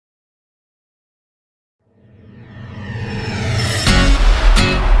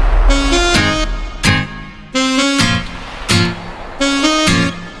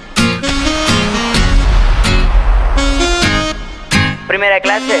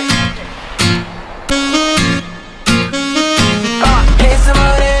Esa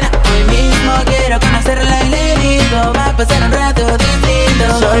morena, hoy mismo quiero conocerla y le digo, va a pasar un rato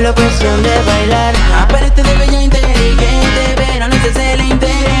distinto. Solo cuestión de bailar. Aparece de bella inteligente, pero no sé si le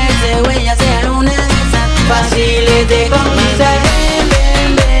interese o ella sea una de esas fáciles de conquistar.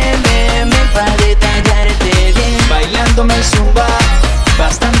 Ven, ven, ven, ven pa' detallarte bien. Bailándome el zumba,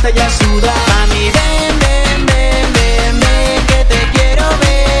 bastante ya suda. Mami, ven, ven, ven, ven, ven, que te quiero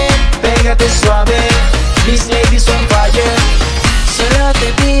ver. Pégate suave, these ladies on fire. Solo te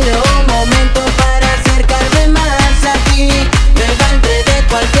pido un momento para acercarme más a ti. Me valdré de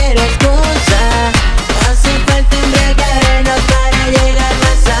cualquier excusa. Hace falta embriagarnos para llegar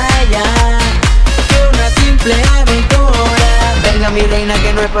más allá que una simple aventura. Venga mi reina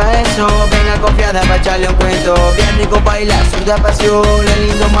que no es pa' eso. Venga confiada pa' echarle un cuento. Bien rico bailar, suda pasión. El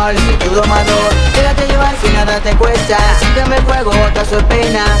lindo mal, el tu domador. Déjate llevar si nada te cuesta. Sácame el juego, acaso es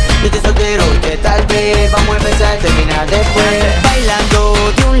pena. Yo estoy soltero, que tal vez vamos a empezar, terminar después. Bailando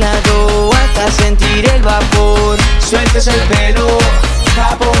de un lado hasta sentir el vapor. Sueltes el pelo,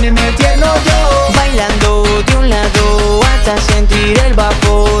 pa' ponerme tierno yo. Bailando de un lado hasta sentir el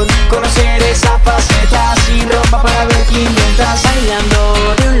vapor. Conocer esa faceta sin ropa para ver qué inventas.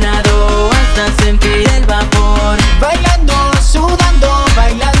 Bailando de un lado hasta sentir el vapor. Bailando, sudando,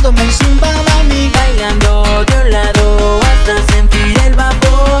 bailándome el zumba, mami. Bailando de un lado hasta sentir el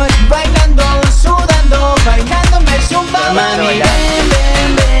vapor. Bailando, sudando, bailándome el zumba, Mami, mami. ven,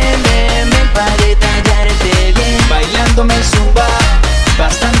 ven, ven, ven, ven pa' detallarte bien. Bailándome el zumba,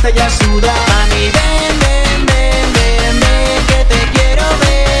 bastante ya suda. Mami, ven, ven, ven, ven, ven, que te quiero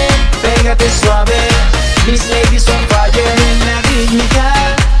ver. Pégate suave, these ladies on fire. En la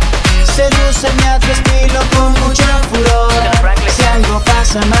dignidad, sedúceme a tu estilo con mucho furor. Si algo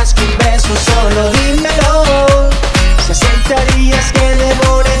pasa más que un beso, solo dímelo. Si aceptarías que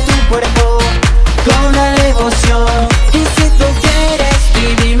devore tu cuerpo con la devoción. Y si tú quieres,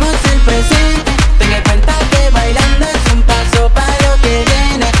 vivimos el presente. Ten en cuenta que bailando es un paso para lo que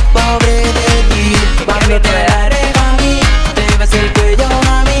viene. Pobre de ti, cuando te agarre a mí, te ves el cuello,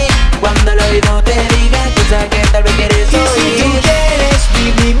 mami. Cuando al oído te diga cosas que tal vez quieres Y si tú oír. quieres,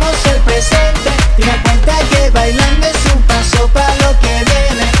 vivimos el presente. Ten en cuenta que bailando es un paso para lo que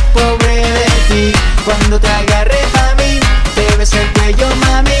viene. Pobre de ti, cuando te agarre pa' mí, te ves el cuello,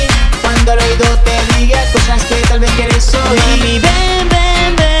 mami. Cuando al oído te diga cosas que tal vez quieres oír. Mami, ven,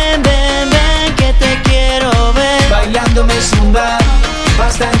 ven, ven, ven, ven, que te quiero ver. Bailándome zumba,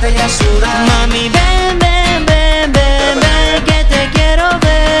 bastante ya suda. Mami, ven, ven, ven, ven, ven, que te quiero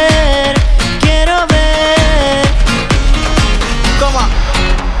ver. Quiero ver. ¿Cómo?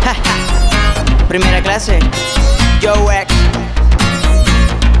 Primera clase, Jou-X.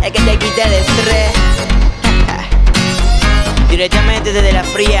 Es que te quita el estrés. Directamente desde la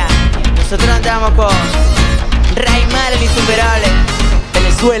fría. Nosotros andamos con Raymar, el insuperable.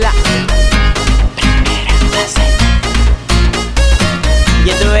 Venezuela. Primera clase. Y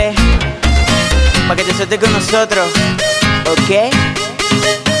esto es pa' que te sueltes con nosotros, ¿ok?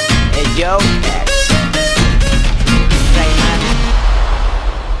 El Jou-X.